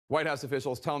White House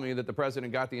officials tell me that the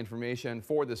president got the information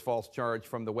for this false charge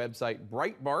from the website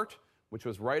Breitbart, which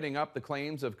was writing up the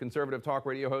claims of conservative talk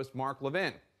radio host Mark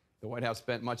Levin. The White House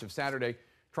spent much of Saturday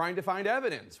trying to find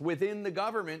evidence within the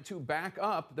government to back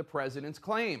up the president's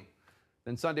claim.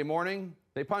 Then Sunday morning,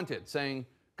 they punted, saying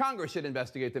Congress should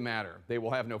investigate the matter. They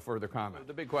will have no further comment.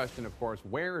 The big question, of course,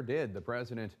 where did the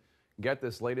president get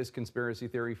this latest conspiracy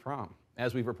theory from?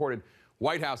 As we've reported,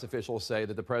 White House officials say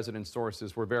that the president's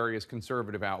sources were various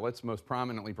conservative outlets, most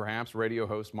prominently perhaps radio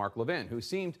host Mark Levin, who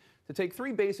seemed to take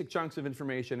three basic chunks of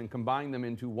information and combine them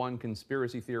into one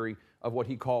conspiracy theory of what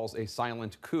he calls a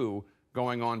silent coup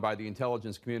going on by the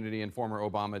intelligence community and former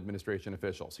Obama administration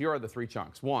officials. Here are the three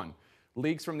chunks. One,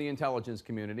 leaks from the intelligence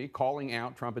community calling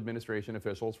out Trump administration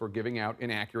officials for giving out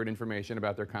inaccurate information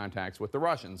about their contacts with the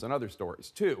Russians and other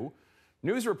stories. Two,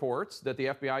 news reports that the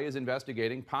FBI is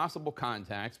investigating possible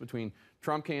contacts between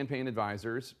Trump campaign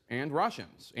advisors and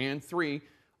Russians. And three,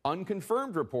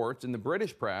 unconfirmed reports in the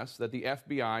British press that the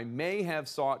FBI may have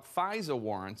sought FISA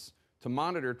warrants to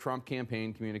monitor Trump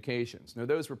campaign communications. Now,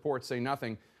 those reports say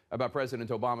nothing about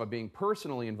President Obama being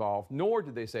personally involved, nor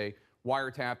did they say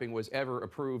wiretapping was ever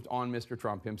approved on Mr.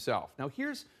 Trump himself. Now,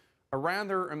 here's a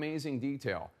rather amazing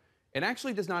detail. It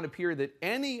actually does not appear that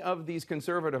any of these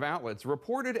conservative outlets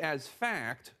reported as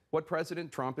fact what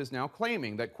President Trump is now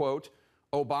claiming, that, quote,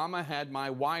 Obama had my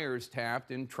wires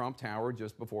tapped in Trump Tower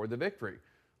just before the victory.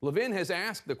 Levin has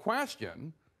asked the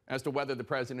question as to whether the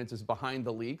president is behind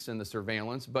the leaks and the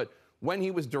surveillance, but when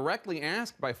he was directly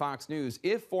asked by Fox News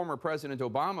if former President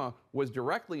Obama was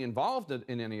directly involved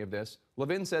in any of this,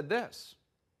 Levin said this.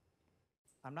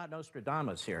 I'm not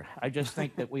Nostradamus here. I just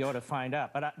think that we ought to find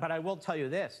out. But I will tell you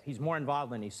this. He's more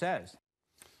involved than he says.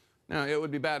 Now, it would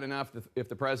be bad enough if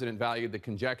the president valued the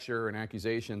conjecture and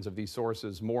accusations of these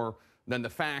sources more than the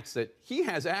facts that he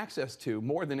has access to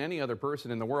more than any other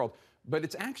person in the world. But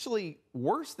it's actually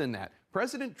worse than that.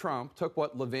 President Trump took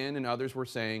what Levin and others were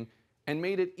saying and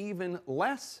made it even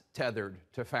less tethered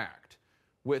to fact.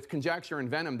 With conjecture and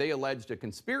venom, they alleged a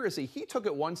conspiracy. He took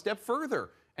it one step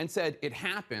further and said it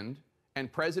happened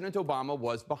and President Obama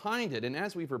was behind it. And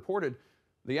as we've reported,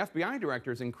 the FBI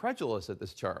director is incredulous at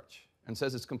this charge and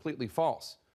says it's completely false.